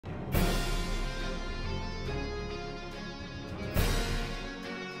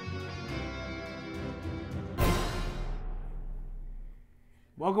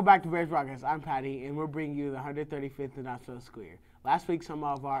Welcome back to Bears Broadcast. I'm Patty, and we're bringing you the 135th National School Year. Last week, some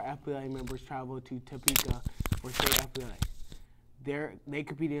of our FBLA members traveled to Topeka for state FBLA. They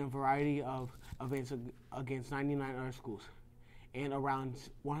competed in a variety of events against 99 other schools and around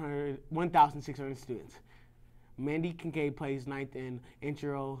 1,600 students. Mandy Kincaid placed ninth in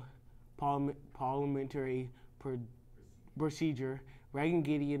intro parliamentary procedure. Reagan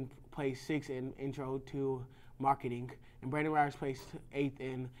Gideon placed sixth in intro to marketing, and Brayden Ryers placed eighth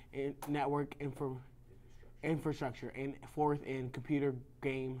in network infrastructure and fourth in computer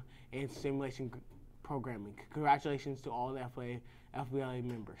game and simulation programming. Congratulations to all the FBLA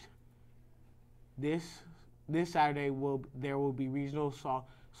members. This Saturday there will be regional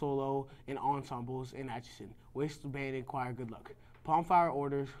solo and ensembles in Atchison. Wish the band and choir good luck. Prom flower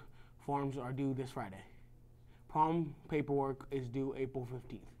orders forms are due this Friday. Prom paperwork is due April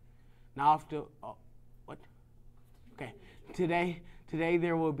 15th. Now after Okay, today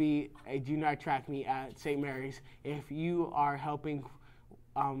there will be a junior track meet at St. Mary's. If you are helping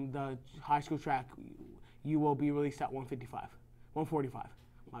the high school track, you will be released at 145,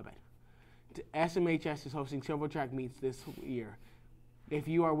 my bad. SMHS is hosting several track meets this year. If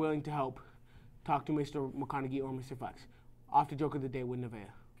you are willing to help, talk to Mr. McConaughey or Mr. Flex. Off to joke of the day with Nevaeh.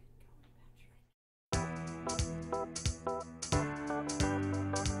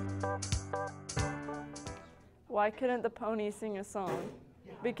 Why couldn't the pony sing a song?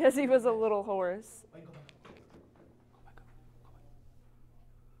 Because he was a little hoarse.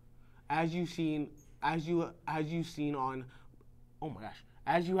 As you saw,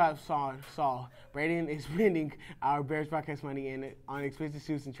 Brayden is spending our Bears Broadcast money on expensive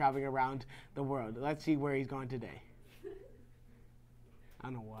suits and traveling around the world. Let's see where he's going today. I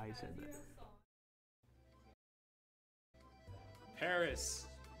don't know why he said that. Paris,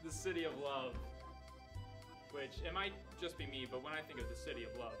 the city of love. Which, it might just be me, but when I think of the city of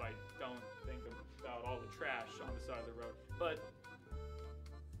love, I don't think about all the trash on the side of the road. But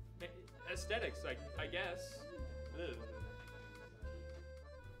aesthetics, I guess. Ugh.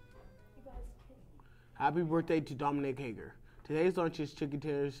 Happy birthday to Dominic Hager. Today's lunch is chicken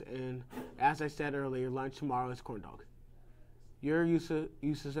tenders, and as I said earlier, lunch tomorrow is corn dog. Your useless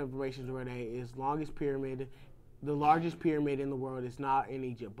information today is longest pyramid. The largest pyramid in the world is not in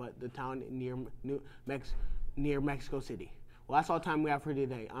Egypt, but the town near Mexico City. Well, that's all the time we have for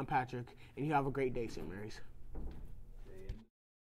today. I'm Patrick, and you have a great day, St. Mary's.